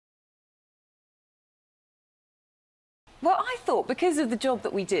Well, I thought because of the job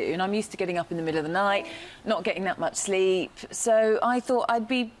that we do, and I'm used to getting up in the middle of the night, not getting that much sleep, so I thought I'd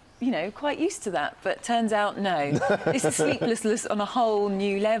be, you know, quite used to that. But turns out, no. This is sleeplessness on a whole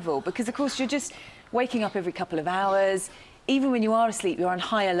new level because, of course, you're just waking up every couple of hours. Even when you are asleep, you're on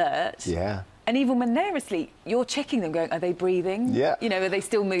high alert. Yeah. And even when they're asleep, you're checking them, going, are they breathing? Yeah. You know, are they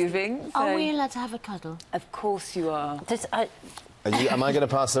still moving? So... Are we allowed to have a cuddle? Of course you are. Am I going to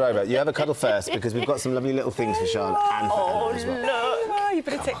pass her over? You have a cuddle first, because we've got some lovely little things for Charlotte and for Ellen as well. Look! Oh, you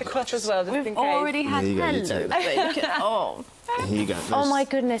better take the cloth as well, just in case. We've already had hello. Oh. Here you go. Oh, my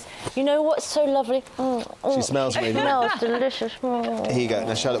goodness. You know what's so lovely? She smells really It smells delicious. Here you go.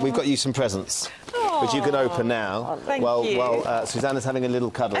 Now, Charlotte, we've got you some presents, which you can open now. Thank you. While Susanna's having a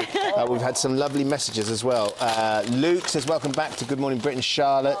little cuddle. We've had some lovely messages as well. Luke says, welcome back to Good Morning Britain,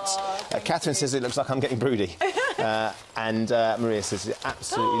 Charlotte. Catherine says, it looks like I'm getting broody. And Maria says, it's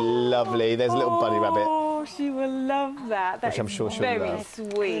absolutely lovely. There's a little bunny rabbit. Oh, she will love that. That Which I'm is sure she'll very love.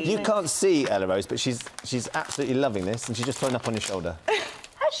 sweet. You can't see Ella Rose, but she's absolutely loving this, and she's just thrown up on your shoulder.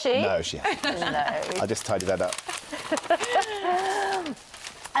 Has she? No, she hasn't. No. I just tidied that up.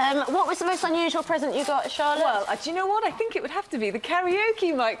 What was the most unusual present you got, Charlotte? Well, do you know what? I think it would have to be the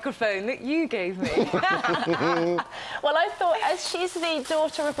karaoke microphone that you gave me. Well, I thought, as she's the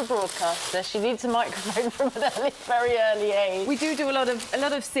daughter of a broadcaster, she needs a microphone from an very early age. We do a lot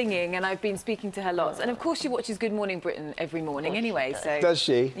of singing, and I've been speaking to her lots. And of course, she watches Good Morning Britain every morning anyway. So Does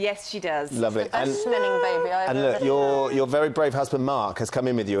she? yes, she does. Lovely. Best smelling baby I've ever And look, your very brave husband Mark has come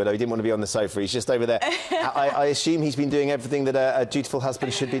in with you, although he didn't want to be on the sofa. He's just over there. I assume he's been doing everything that a dutiful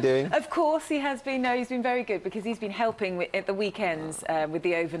husband should be doing? Of course he has been. No, he's been very good because he's been helping at the weekends with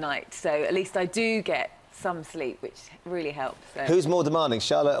the overnight. So at least I do get some sleep, which really helps. So. Who's more demanding,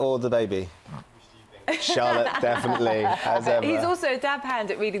 Charlotte or the baby? Charlotte, definitely, as ever. He's also a dab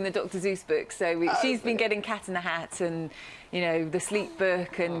hand at reading the Dr. Seuss book, so she's been getting Cat in the Hat and, you know, the Sleep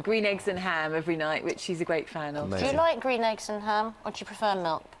Book and Green Eggs and Ham every night, which she's a great fan of. Amazing. Do you like green eggs and ham, or do you prefer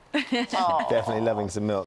milk? Definitely loving some milk.